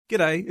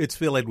G'day, it's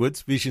Phil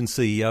Edwards, Vision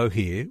CEO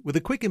here, with a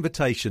quick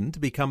invitation to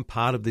become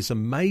part of this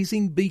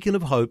amazing beacon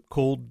of hope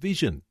called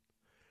Vision.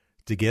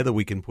 Together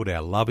we can put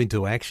our love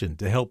into action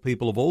to help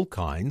people of all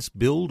kinds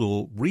build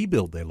or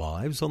rebuild their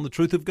lives on the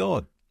truth of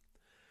God.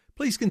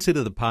 Please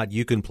consider the part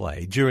you can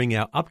play during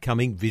our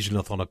upcoming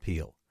Visionathon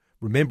appeal,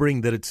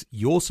 remembering that it's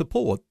your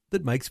support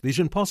that makes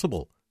Vision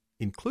possible,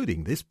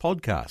 including this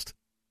podcast.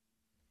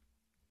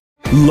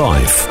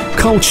 Life,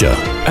 culture,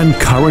 and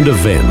current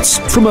events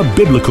from a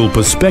biblical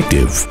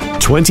perspective.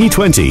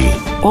 2020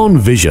 on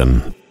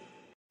Vision.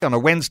 On a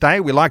Wednesday,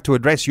 we like to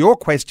address your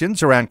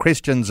questions around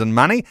Christians and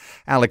money.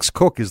 Alex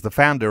Cook is the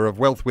founder of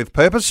Wealth with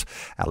Purpose.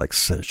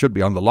 Alex should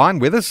be on the line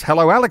with us.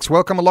 Hello, Alex.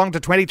 Welcome along to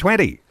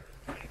 2020.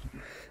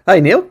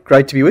 Hey, Neil.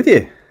 Great to be with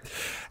you.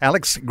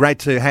 Alex, great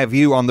to have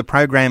you on the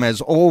program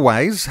as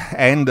always,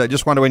 and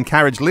just want to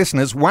encourage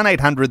listeners,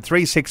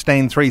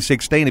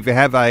 1-800-316-316 if you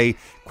have a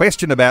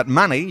question about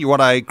money, you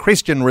want a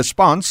Christian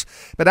response.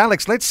 But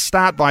Alex, let's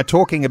start by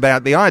talking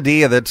about the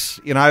idea that,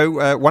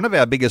 one of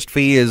our biggest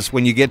fears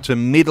when you get to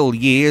middle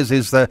years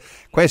is the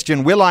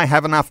question, will I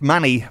have enough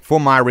money for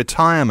my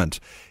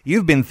retirement?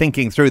 You've been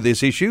thinking through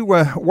this issue.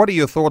 What are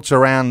your thoughts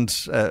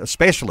around,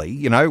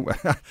 especially,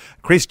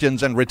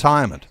 Christians and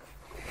retirement?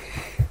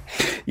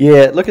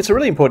 Yeah, look, it's a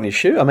really important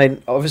issue. I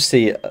mean,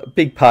 obviously, a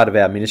big part of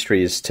our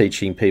ministry is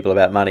teaching people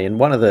about money. And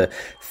one of the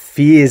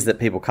fears that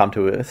people come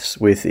to us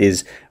with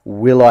is,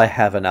 will I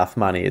have enough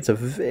money? It's a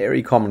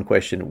very common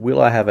question.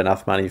 Will I have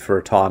enough money for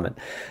retirement?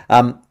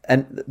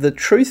 And the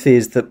truth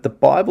is that the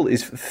Bible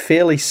is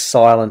fairly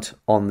silent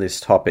on this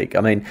topic.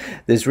 I mean,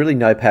 there's really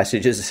no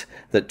passages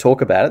that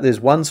talk about it. There's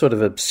one sort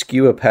of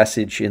obscure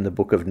passage in the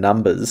book of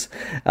Numbers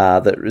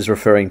that is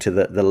referring to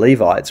the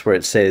Levites, where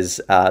it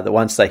says that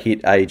once they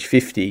hit age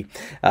 50,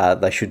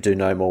 they should do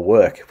no more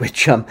work,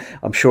 which I'm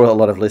sure a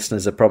lot of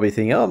listeners are probably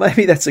thinking, oh,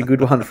 maybe that's a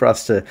good one for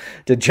us to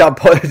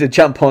jump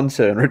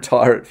onto and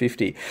retire at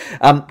 50.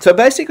 So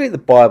basically, the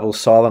Bible's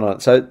silent on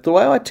it. So the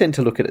way I tend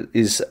to look at it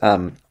is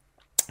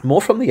more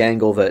from the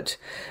angle that,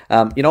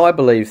 I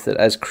believe that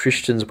as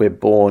Christians, we're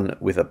born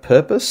with a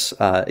purpose.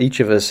 Each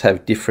of us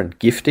have different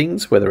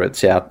giftings, whether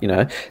it's our,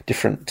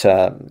 different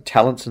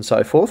talents and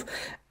so forth.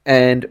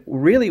 And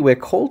really, we're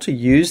called to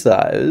use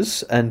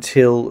those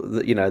until,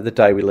 the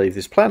day we leave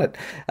this planet.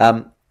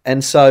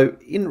 And so,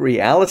 in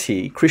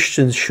reality,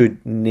 Christians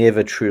should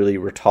never truly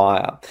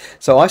retire.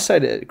 So I say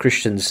to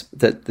Christians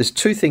that there's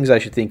two things they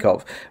should think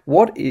of.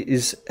 What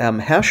is,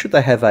 how should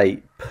they have a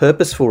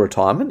purposeful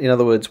retirement? In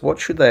other words, what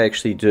should they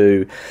actually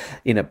do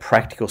in a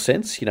practical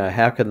sense?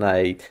 How can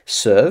they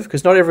serve?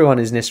 Because not everyone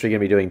is necessarily going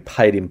to be doing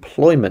paid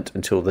employment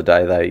until the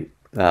day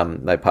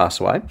they pass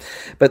away.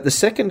 But the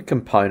second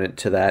component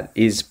to that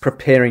is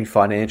preparing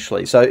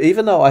financially. So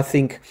even though I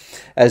think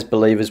as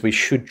believers we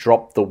should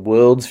drop the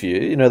world's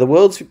view, the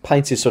world's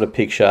paints this sort of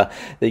picture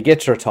that you get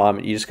to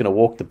retirement, you're just going to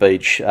walk the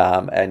beach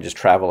and just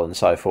travel and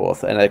so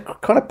forth. And it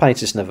kind of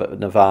paints this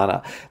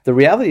nirvana. The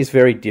reality is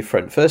very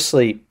different.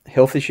 Firstly,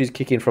 health issues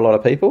kick in for a lot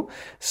of people.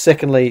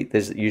 Secondly,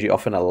 there's usually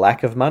often a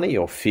lack of money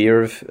or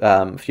fear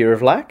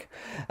of lack.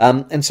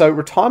 And so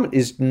retirement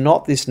is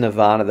not this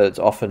nirvana that it's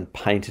often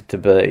painted to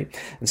be.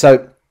 And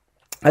so,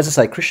 as I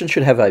say, Christians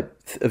should have a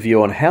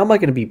view on how am I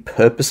going to be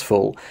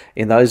purposeful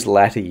in those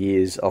latter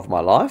years of my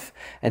life?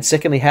 And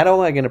secondly, how am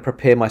I going to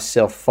prepare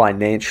myself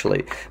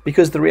financially?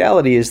 Because the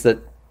reality is that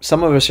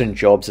some of us are in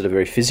jobs that are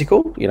very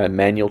physical,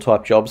 manual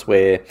type jobs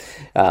where,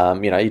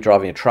 you're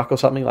driving a truck or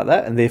something like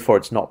that, and therefore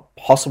it's not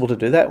possible to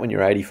do that when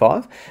you're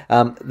 85.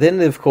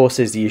 Then, of course,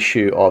 there's the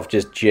issue of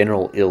just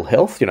general ill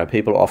health.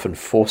 People are often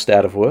forced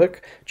out of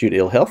work due to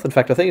ill health. In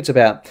fact, I think it's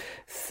about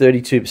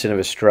 32% of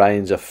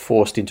Australians are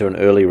forced into an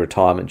early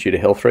retirement due to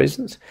health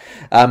reasons.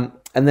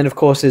 And then, of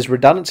course, there's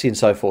redundancy and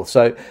so forth.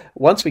 So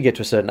once we get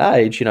to a certain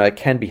age, it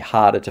can be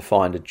harder to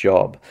find a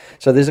job.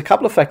 So there's a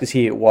couple of factors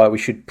here why we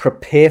should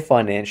prepare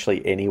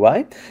financially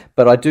anyway.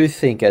 But I do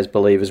think as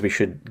believers, we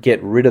should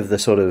get rid of the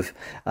sort of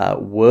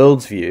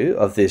world's view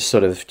of this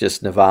sort of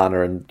just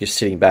nirvana and just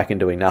sitting back and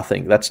doing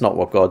nothing. That's not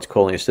what God's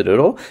calling us to do at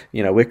all.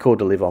 We're called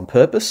to live on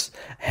purpose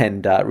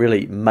and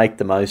really make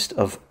the most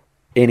of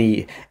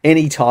any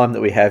time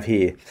that we have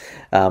here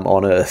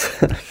on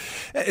earth.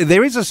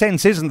 There is a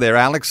sense, isn't there,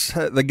 Alex?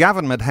 The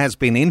government has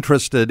been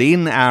interested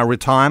in our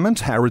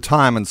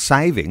retirement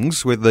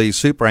savings with the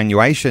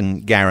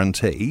superannuation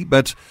guarantee,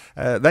 but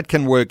that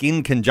can work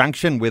in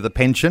conjunction with a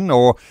pension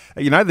or,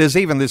 there's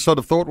even this sort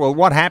of thought, well,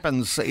 what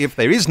happens if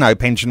there is no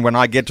pension when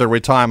I get to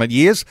retirement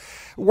years?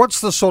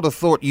 What's the sort of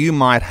thought you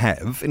might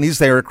have, and is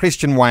there a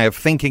Christian way of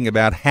thinking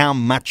about how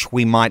much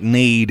we might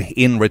need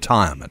in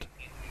retirement?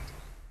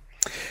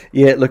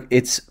 Yeah, look,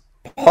 it's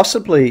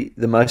possibly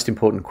the most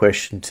important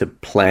question to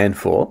plan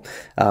for.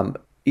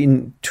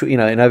 In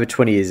over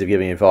 20 years of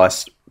giving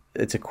advice,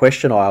 it's a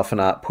question I often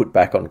put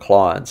back on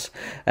clients,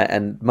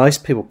 and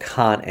most people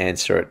can't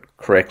answer it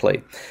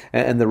correctly.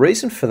 And the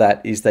reason for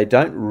that is they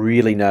don't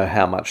really know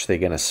how much they're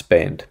going to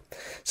spend.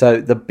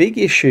 So the big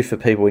issue for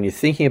people when you're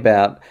thinking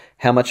about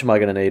how much am I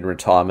going to need in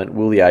retirement,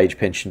 will the age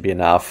pension be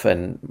enough,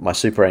 and my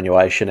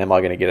superannuation, am I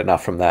going to get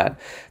enough from that?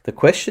 The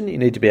question you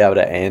need to be able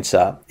to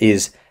answer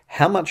is,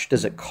 how much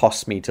does it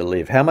cost me to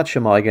live? How much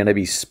am I going to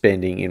be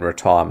spending in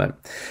retirement?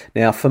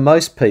 Now, for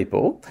most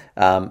people,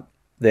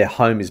 their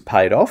home is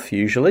paid off,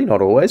 usually,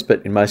 not always,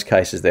 but in most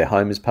cases their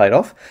home is paid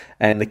off,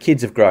 and the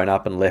kids have grown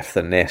up and left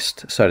the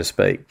nest, so to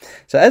speak.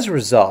 So as a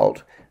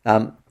result,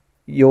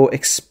 your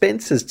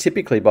expenses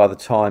typically by the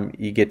time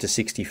you get to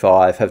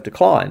 65 have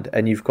declined,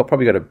 and you've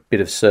probably got a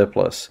bit of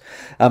surplus.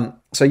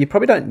 So you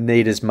probably don't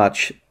need as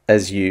much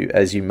as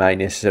you may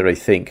necessarily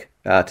think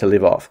to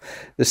live off.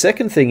 The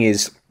second thing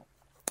is,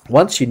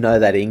 once you know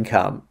that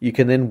income, you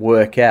can then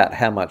work out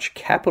how much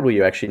capital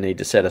you actually need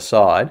to set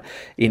aside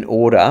in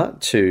order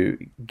to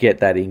get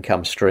that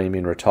income stream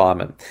in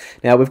retirement.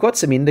 Now, we've got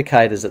some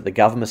indicators that the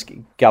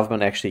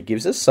government actually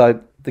gives us.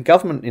 So the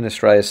government in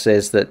Australia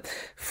says that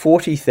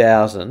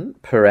 $40,000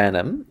 per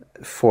annum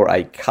for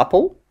a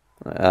couple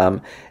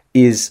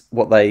is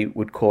what they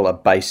would call a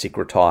basic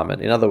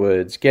retirement. In other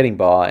words, getting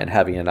by and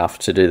having enough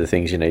to do the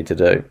things you need to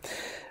do.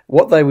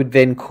 What they would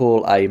then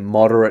call a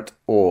moderate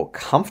or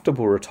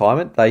comfortable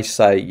retirement, they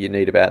say you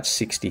need about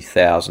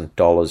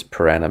 $60,000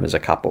 per annum as a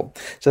couple.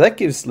 So that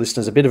gives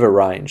listeners a bit of a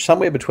range.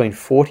 Somewhere between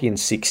 40 and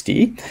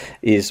 60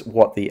 is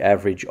what the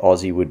average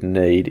Aussie would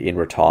need in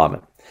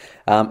retirement.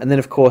 And then,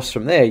 of course,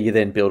 from there, you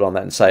then build on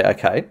that and say,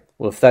 okay,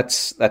 well, if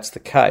that's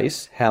the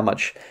case, how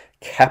much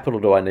capital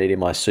do I need in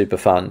my super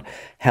fund?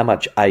 How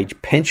much age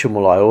pension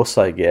will I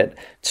also get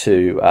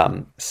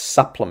to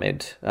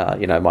supplement,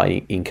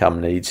 my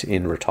income needs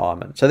in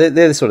retirement? So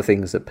they're the sort of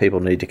things that people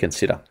need to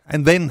consider.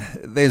 And then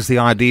there's the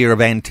idea of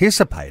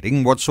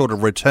anticipating what sort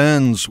of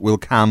returns will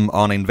come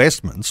on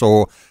investments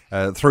or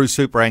through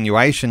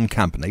superannuation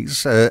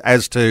companies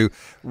as to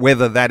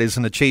whether that is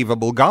an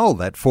achievable goal,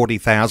 that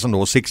 $40,000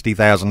 or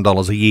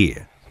 $60,000 a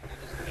year.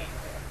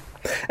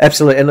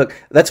 Absolutely. And look,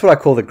 that's what I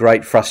call the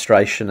great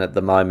frustration at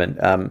the moment.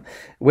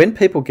 When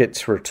people get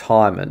to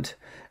retirement,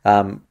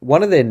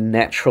 one of their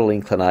natural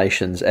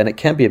inclinations, and it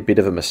can be a bit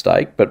of a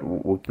mistake, but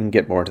we can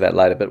get more into that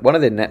later, but one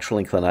of their natural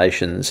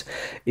inclinations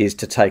is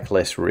to take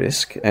less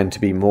risk and to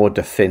be more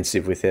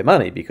defensive with their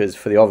money, because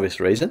for the obvious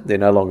reason, they're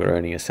no longer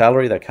earning a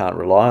salary, they can't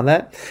rely on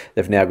that,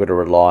 they've now got to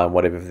rely on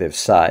whatever they've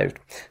saved.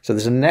 So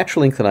there's a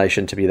natural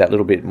inclination to be that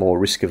little bit more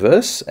risk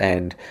averse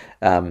and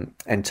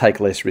take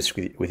less risk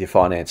with your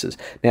finances.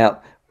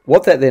 Now,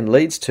 what that then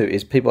leads to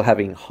is people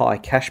having high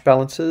cash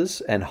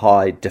balances and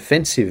high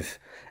defensive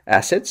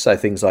assets, so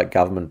things like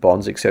government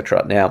bonds,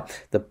 etc. Now,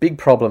 the big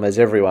problem, as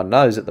everyone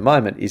knows at the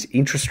moment, is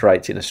interest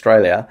rates in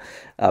Australia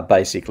are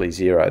basically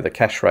zero. The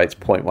cash rate's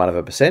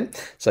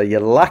 0.1%, so you're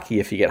lucky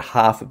if you get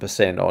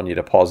 0.5% on your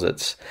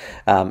deposits,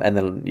 and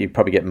then you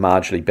probably get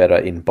marginally better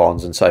in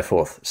bonds and so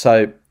forth.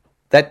 So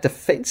that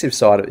defensive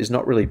side of it is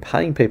not really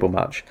paying people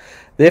much.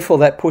 Therefore,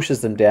 that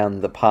pushes them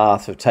down the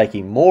path of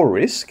taking more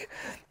risk,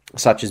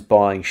 such as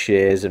buying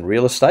shares and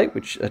real estate,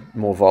 which are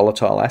more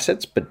volatile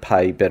assets but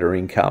pay better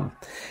income.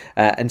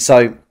 And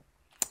so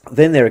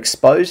then they're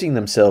exposing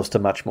themselves to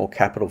much more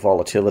capital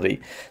volatility.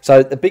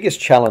 So the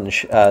biggest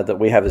challenge that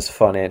we have as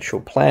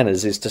financial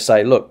planners is to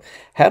say, look,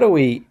 how do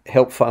we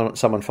help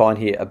someone find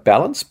here a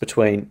balance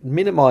between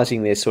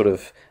minimising their sort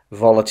of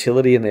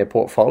volatility in their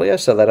portfolio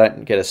so they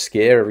don't get a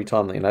scare every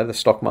time the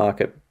stock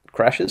market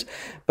crashes,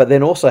 but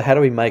then also how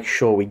do we make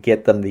sure we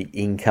get them the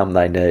income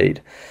they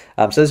need?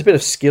 So there's a bit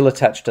of skill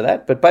attached to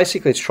that, but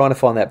basically it's trying to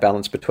find that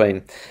balance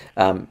between,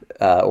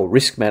 or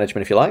risk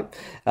management if you like,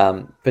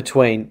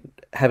 between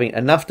having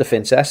enough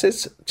defence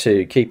assets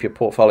to keep your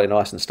portfolio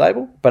nice and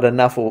stable, but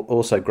enough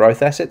also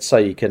growth assets so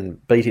you can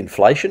beat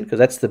inflation, because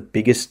that's the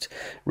biggest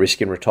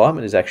risk in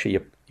retirement, is actually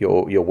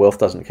your wealth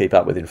doesn't keep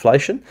up with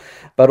inflation,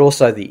 but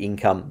also the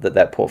income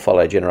that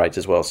portfolio generates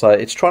as well. So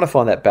it's trying to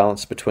find that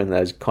balance between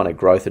those kind of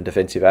growth and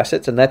defensive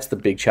assets, and that's the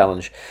big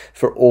challenge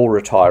for all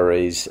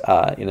retirees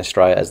in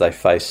Australia as they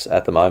face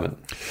at the moment.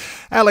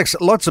 Alex,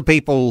 lots of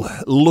people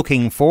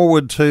looking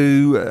forward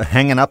to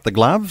hanging up the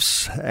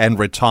gloves and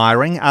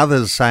retiring,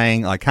 others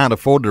saying, I can't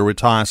afford to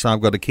retire, so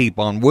I've got to keep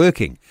on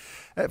working.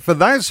 For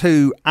those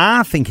who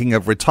are thinking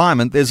of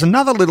retirement, there's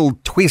another little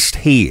twist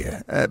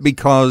here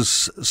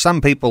because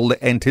some people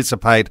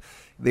anticipate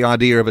the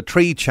idea of a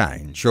tree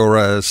change or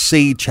a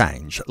sea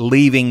change,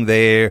 leaving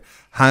their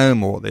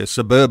home or their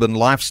suburban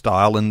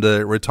lifestyle and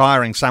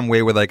retiring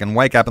somewhere where they can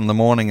wake up in the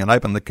morning and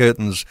open the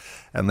curtains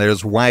and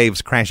there's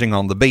waves crashing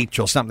on the beach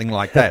or something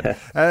like that.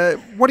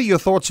 What are your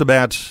thoughts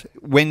about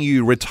when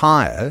you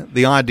retire,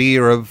 the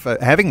idea of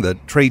having the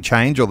tree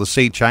change or the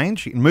sea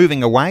change,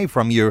 moving away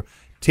from your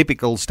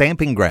typical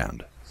stamping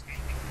ground?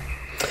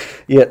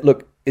 Yeah,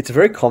 look, it's a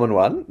very common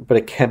one, but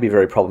it can be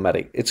very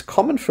problematic. It's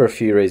common for a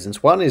few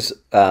reasons. One is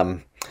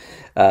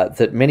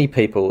that many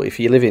people, if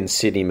you live in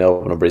Sydney,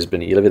 Melbourne or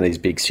Brisbane, you live in these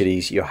big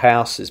cities, your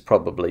house is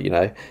probably,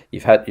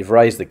 you've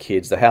raised the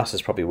kids, the house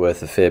is probably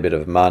worth a fair bit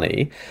of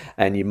money,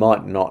 and you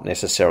might not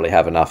necessarily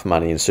have enough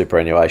money in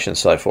superannuation and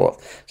so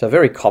forth. So a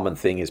very common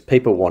thing is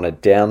people want to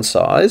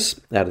downsize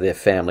out of their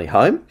family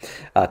home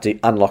to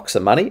unlock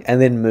some money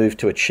and then move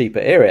to a cheaper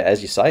area.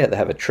 As you say, they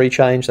have a tree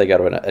change, they go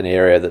to an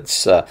area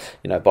that's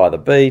by the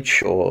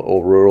beach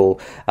or rural,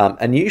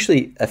 and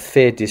usually a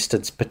fair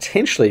distance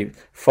potentially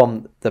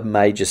from the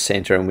major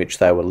centre in which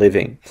they were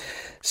living.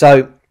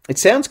 So it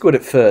sounds good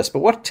at first, but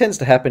what tends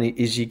to happen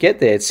is you get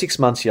there, 6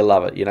 months, you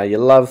love it. You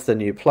love the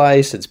new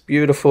place, it's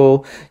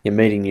beautiful, you're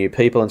meeting new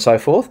people and so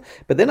forth.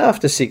 But then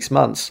after 6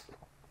 months,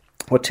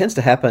 what tends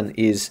to happen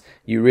is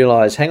you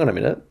realise, hang on a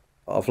minute,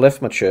 I've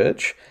left my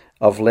church,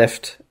 I've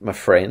left my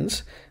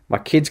friends, my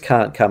kids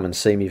can't come and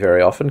see me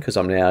very often because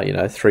I'm now,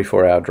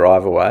 3-4 hour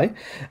drive away,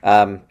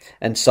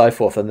 and so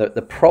forth. And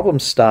the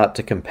problems start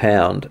to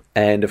compound.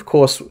 And of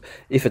course,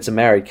 if it's a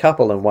married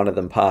couple and one of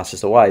them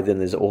passes away, then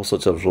there's all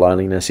sorts of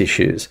loneliness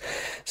issues.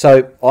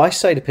 So I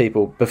say to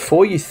people,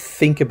 before you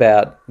think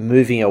about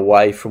moving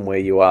away from where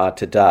you are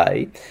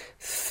today,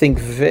 think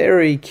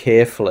very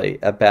carefully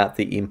about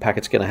the impact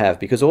it's going to have,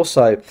 because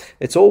also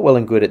it's all well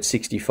and good at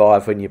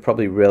 65 when you're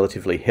probably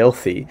relatively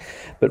healthy,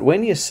 but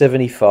when you're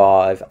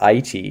 75,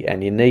 80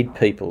 and you need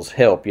people's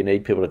help, you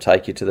need people to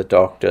take you to the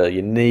doctor,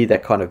 you need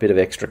that kind of bit of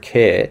extra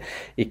care,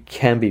 it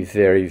can be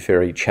very,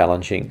 very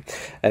challenging.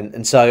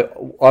 And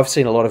so I've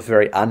seen a lot of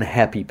very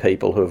unhappy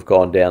people who have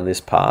gone down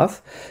this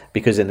path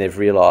because then they've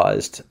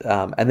realised,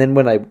 and then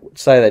when they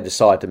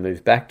decide to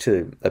move back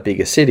to a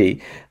bigger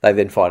city, they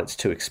then find it's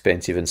too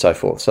expensive and so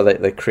forth. So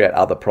they create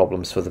other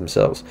problems for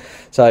themselves.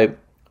 So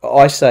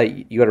I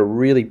say you've got to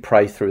really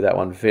pray through that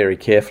one very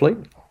carefully,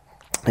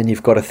 and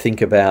you've got to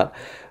think about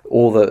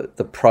all the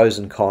pros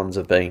and cons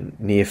of being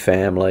near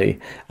family,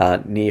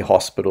 near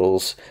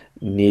hospitals,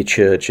 near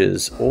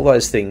churches, all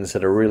those things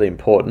that are really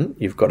important.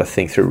 You've got to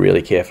think through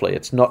really carefully.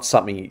 It's not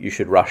something you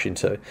should rush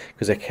into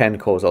because it can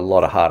cause a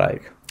lot of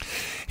heartache.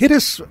 Hit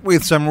us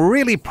with some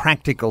really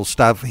practical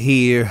stuff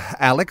here,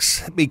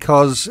 Alex,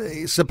 because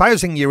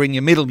supposing you're in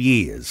your middle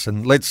years,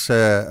 and let's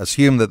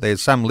assume that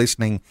there's some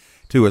listening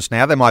to us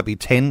now, they might be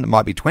 10,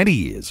 might be 20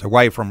 years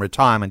away from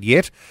retirement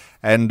yet,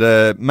 and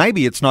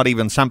maybe it's not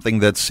even something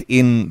that's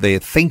in their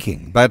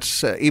thinking.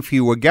 But if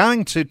you were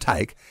going to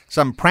take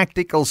some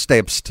practical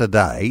steps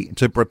today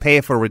to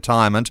prepare for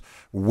retirement,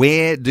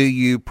 where do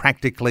you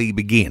practically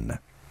begin?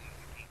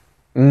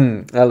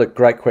 Look,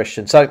 great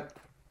question. So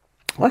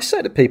I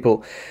say to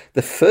people,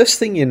 the first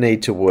thing you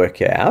need to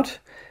work out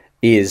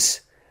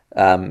is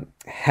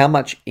how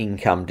much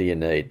income do you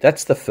need?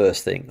 That's the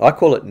first thing. I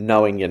call it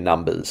knowing your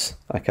numbers,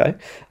 okay?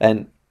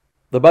 And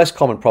the most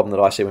common problem that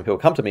I see when people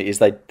come to me is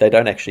they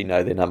don't actually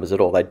know their numbers at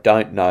all. They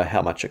don't know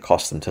how much it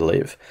costs them to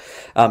live,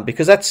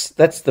 because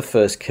that's the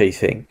first key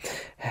thing.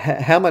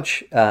 How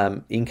much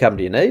income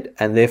do you need,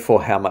 and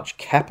therefore how much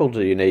capital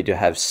do you need to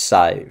have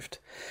saved?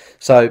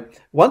 So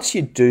once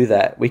you do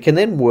that, we can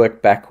then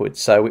work backwards.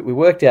 So we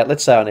worked out,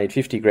 let's say I need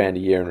 50 grand a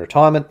year in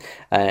retirement,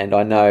 and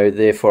I know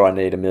therefore I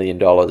need $1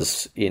 million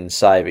in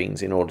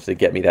savings in order to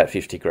get me that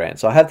 50 grand.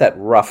 So I have that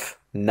rough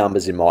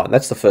numbers in mind.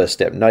 That's the first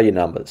step, know your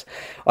numbers.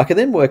 I can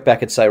then work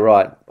back and say,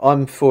 right,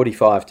 I'm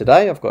 45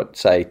 today. I've got,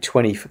 say,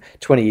 20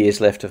 years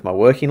left of my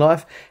working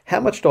life. How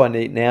much do I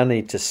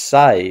need to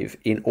save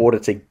in order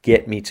to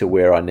get me to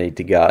where I need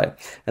to go?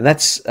 And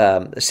that's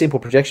a simple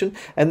projection.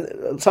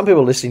 And some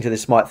people listening to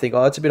this might think,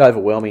 oh, it's a bit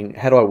overwhelming.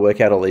 How do I work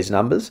out all these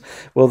numbers?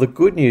 Well, the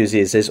good news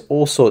is there's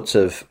all sorts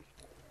of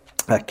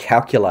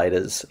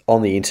calculators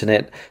on the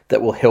internet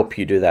that will help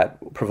you do that,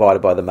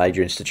 provided by the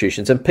major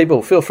institutions. And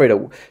people, feel free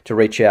to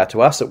reach out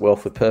to us at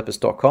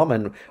wealthwithpurpose.com,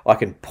 and I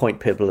can point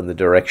people in the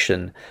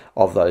direction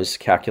of those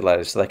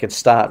calculators so they can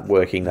start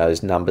working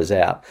those numbers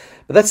out.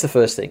 But that's the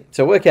first thing.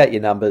 So work out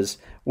your numbers,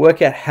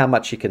 work out how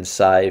much you can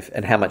save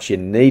and how much you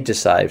need to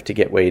save to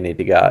get where you need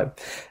to go.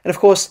 And of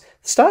course,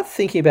 start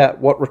thinking about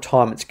what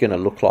retirement's going to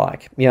look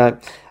like.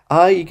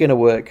 Are you going to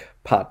work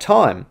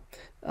part-time?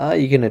 Are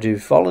you going to do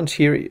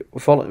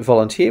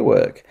volunteer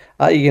work?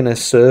 Are you going to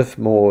serve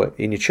more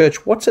in your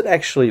church? What's it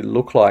actually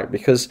look like?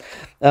 Because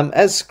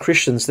as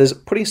Christians, there's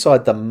putting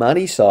aside the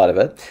money side of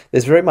it,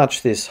 there's very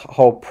much this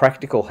whole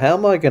practical, how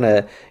am I going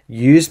to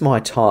use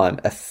my time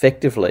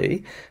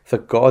effectively for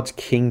God's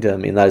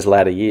kingdom in those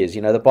latter years?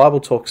 The Bible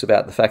talks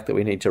about the fact that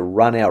we need to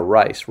run our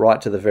race right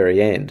to the very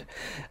end.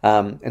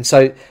 And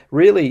so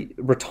really,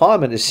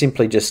 retirement is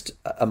simply just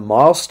a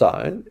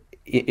milestone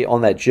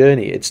on that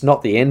journey. It's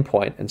not the end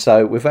point. And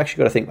so we've actually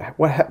got to think,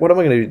 what am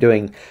I going to be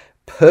doing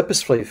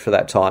purposefully for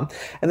that time?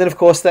 And then, of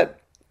course,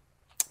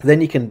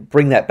 then you can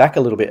bring that back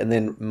a little bit and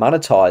then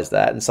monetize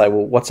that and say,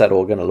 well, what's that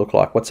all going to look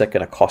like? What's that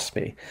going to cost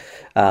me?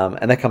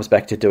 And that comes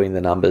back to doing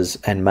the numbers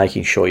and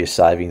making sure you're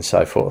saving and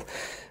so forth.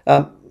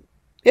 So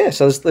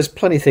there's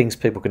plenty of things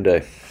people can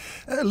do.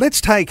 Let's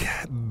take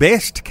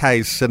best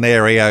case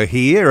scenario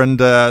here, and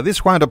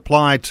this won't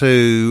apply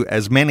to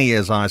as many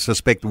as I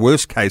suspect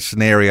worst case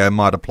scenario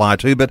might apply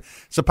to, but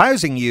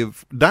supposing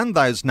you've done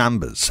those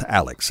numbers,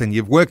 Alex, and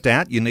you've worked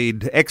out you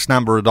need X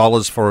number of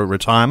dollars for a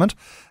retirement,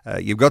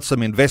 you've got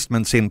some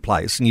investments in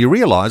place, and you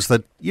realise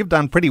that you've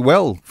done pretty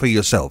well for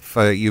yourself.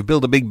 You've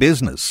built a big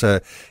business.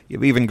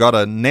 You've even got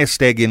a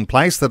nest egg in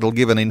place that'll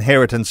give an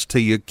inheritance to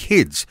your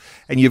kids,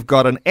 and you've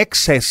got an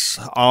excess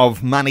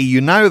of money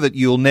you know that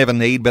you'll never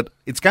need, but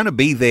it's going to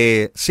be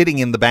there sitting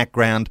in the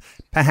background,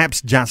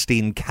 perhaps just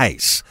in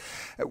case.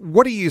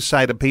 What do you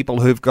say to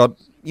people who've got,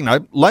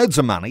 loads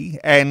of money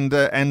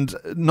and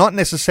not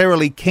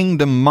necessarily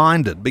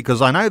kingdom-minded?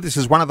 Because I know this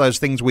is one of those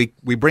things we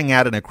bring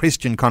out in a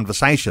Christian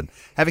conversation,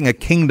 having a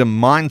kingdom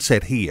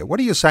mindset here. What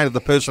do you say to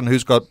the person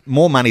who's got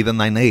more money than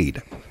they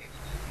need?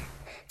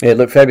 Yeah,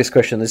 look, fabulous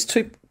question. There's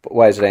two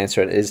ways to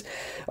answer it.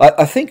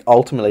 I think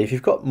ultimately, if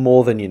you've got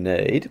more than you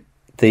need,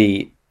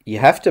 you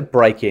have to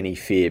break any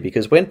fear,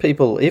 because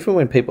even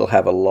when people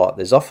have a lot,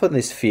 there's often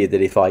this fear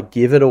that if I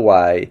give it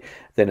away,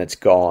 then it's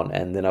gone,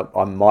 and then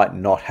I might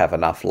not have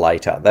enough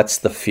later. That's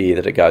the fear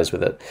that it goes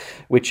with it,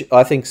 which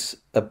I think's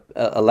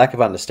a lack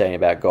of understanding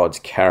about God's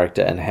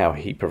character and how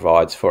he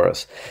provides for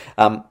us.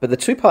 But the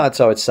two parts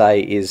I would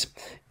say is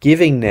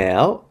giving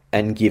now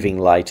and giving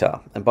later.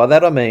 And by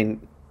that I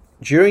mean,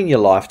 during your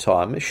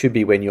lifetime, it should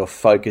be when your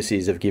focus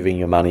is of giving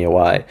your money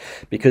away,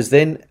 because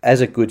then as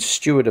a good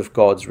steward of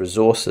God's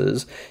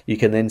resources, you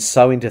can then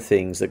sow into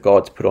things that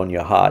God's put on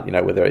your heart,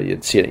 whether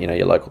it's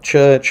your local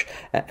church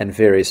and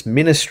various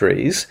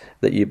ministries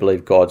that you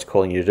believe God's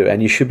calling you to do.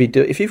 And you should be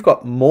if you've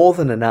got more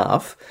than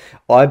enough,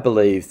 I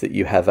believe that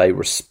you have a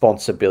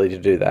responsibility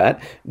to do that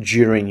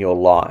during your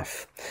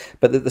life.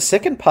 But the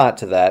second part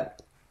to that,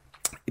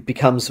 it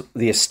becomes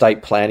the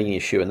estate planning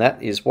issue, and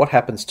that is what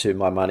happens to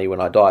my money when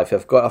I die. If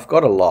I've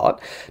got a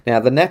lot. Now,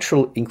 the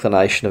natural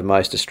inclination of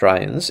most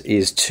Australians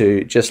is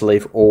to just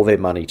leave all their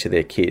money to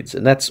their kids,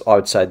 and that's, I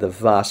would say, the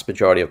vast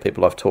majority of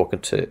people I've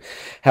talked to.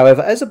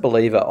 However, as a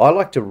believer, I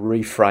like to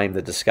reframe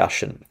the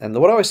discussion, and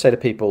what I always say to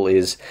people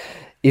is,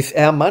 if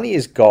our money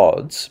is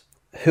God's,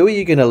 who are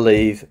you going to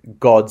leave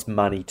God's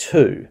money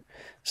to?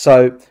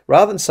 So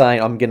rather than saying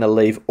I'm going to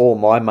leave all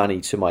my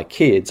money to my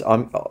kids,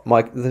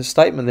 the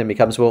statement then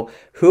becomes, well,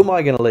 who am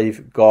I going to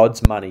leave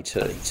God's money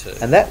to?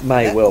 And that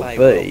may well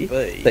be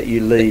that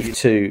you leave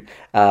to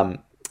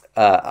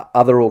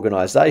other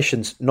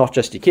organisations, not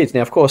just your kids.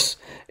 Now, of course,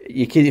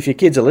 if your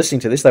kids are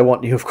listening to this, they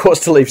want you, of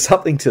course, to leave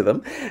something to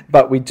them.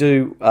 But we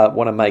do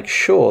want to make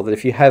sure that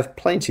if you have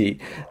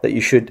plenty, that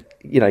you should,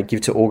 give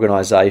to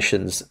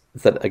organisations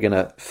that are going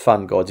to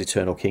fund God's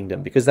eternal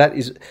kingdom, because that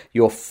is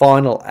your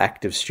final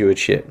act of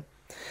stewardship.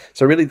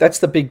 So really, that's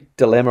the big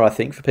dilemma, I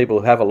think, for people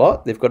who have a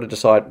lot. They've got to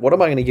decide, what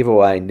am I going to give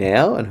away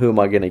now, and who am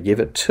I going to give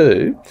it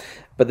to?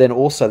 But then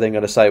also they're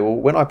going to say, well,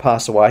 when I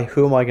pass away,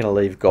 who am I going to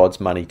leave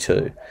God's money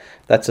to?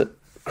 That's a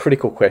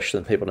critical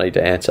question that people need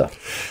to answer.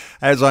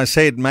 As I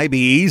said, maybe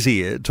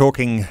easier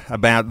talking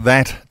about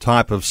that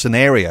type of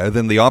scenario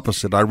than the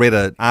opposite. I read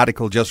an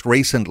article just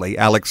recently,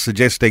 Alex,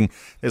 suggesting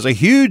there's a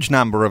huge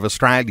number of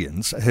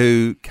Australians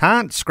who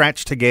can't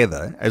scratch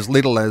together as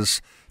little as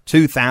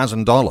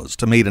 $2,000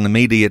 to meet an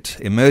immediate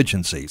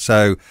emergency.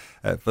 So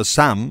for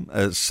some,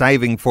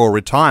 saving for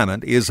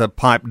retirement is a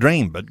pipe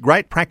dream. But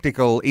great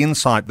practical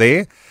insight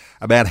there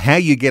about how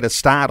you get a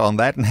start on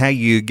that and how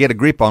you get a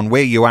grip on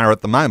where you are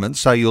at the moment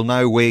so you'll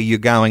know where you're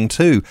going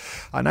to.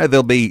 I know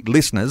there'll be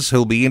listeners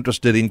who'll be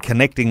interested in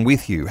connecting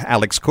with you,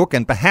 Alex Cook,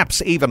 and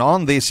perhaps even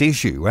on this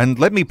issue. And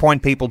let me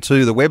point people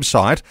to the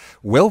website,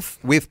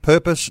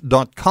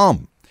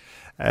 wealthwithpurpose.com.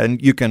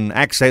 And you can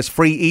access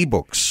free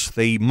ebooks,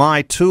 the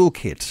My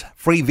Toolkit,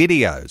 free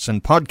videos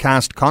and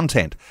podcast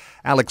content.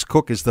 Alex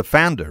Cook is the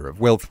founder of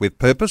Wealth with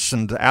Purpose.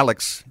 And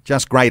Alex,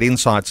 just great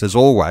insights as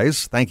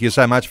always. Thank you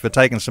so much for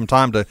taking some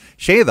time to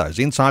share those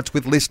insights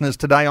with listeners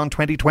today on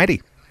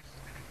 2020.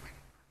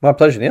 My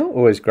pleasure, Neil.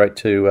 Always great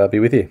to be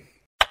with you.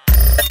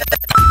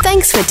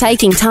 Thanks for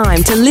taking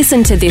time to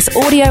listen to this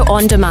audio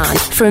on demand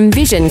from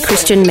Vision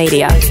Christian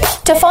Media.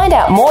 To find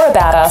out more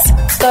about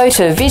us, go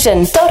to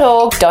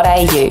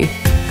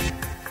vision.org.au.